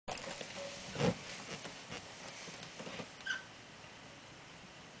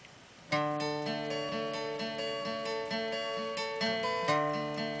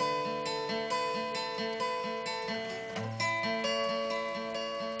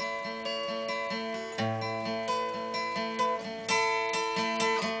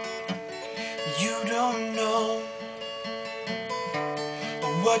You don't know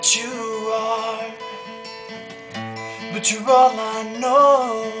what you are, but you're all I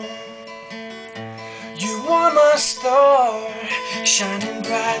know. You are my star, shining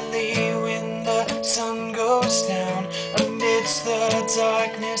brightly when the sun goes down. Amidst the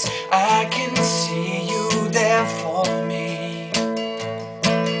darkness, I can see you there for me.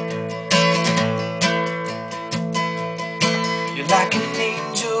 You're like an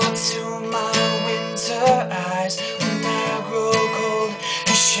angel to my winter eyes. When I grow cold,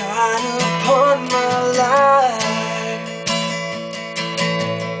 you shine upon my life.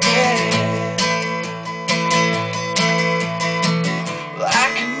 Yeah. Well, I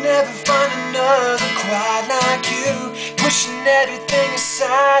can never find another quite like you, pushing everything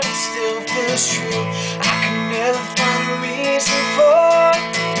aside, it still feels true. I can never find a reason for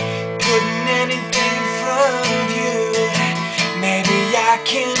putting anything in front of you. Maybe I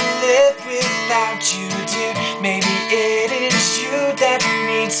can live without you, dear. Maybe it is you that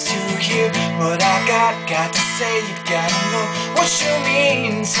needs to hear what I got to say. You've gotta know what you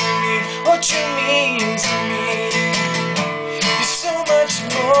mean to me, what you mean to me. You're so much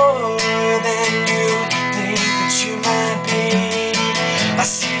more than you think that you might be. I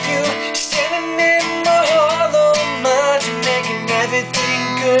see you standing in my hollow mind. You're making everything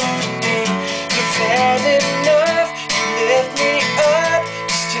good for me. You've had enough, you lift me up.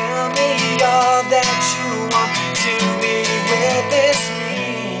 Just tell me all that you want to be with this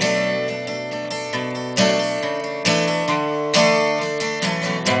me.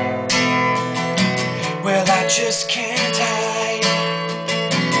 Well, I just can't hide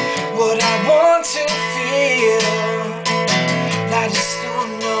what I want to feel. I just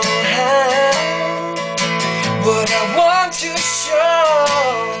don't know how. What I want to show,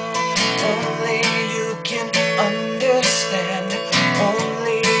 only you can understand.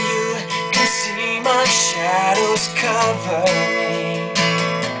 Only you can see my shadows cover me.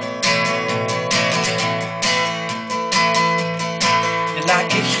 You're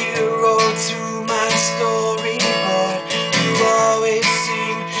like a hero to my storyboard. You always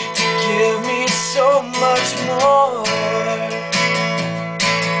seem to give me so much more.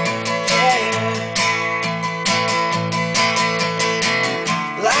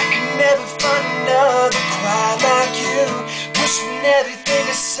 Never find another quite like you, pushing everything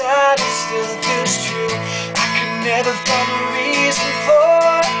aside, it still feels true. I could never find a reason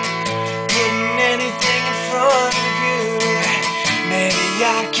for putting anything in front of you. Maybe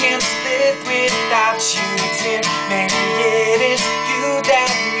I can't live without you, dear. Maybe it is you that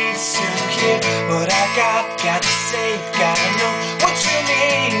needs to hear what I got to say. You've gotta know what you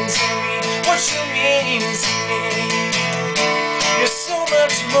mean to me, what you mean to me. You're so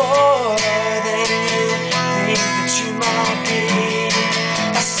much more than you think that you might be.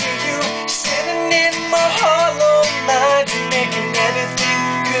 I see you standing in my hollow mind. You're making everything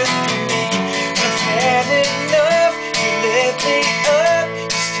good for me. I've had enough, you lift me up.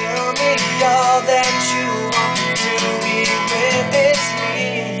 Just tell me all that you want to be with. It's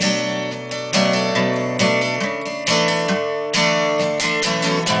me.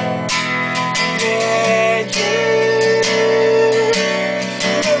 Yeah, you.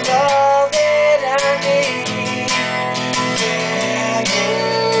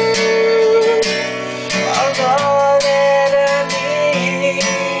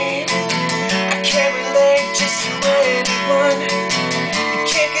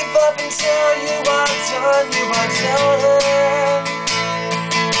 You are done.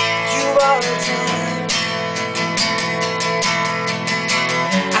 You are done.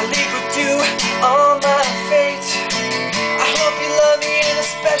 I leave with you on my fate. I hope you love me in a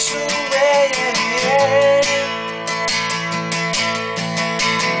special way.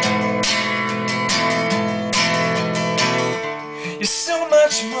 You're so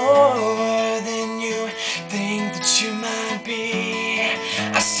much more than you think that you might be.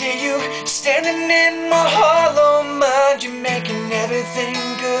 I see you standing in my hollow mind. You're making everything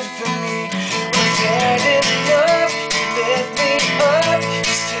good for me. We've had enough, you lift me up.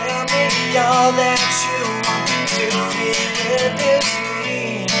 Just tell me all that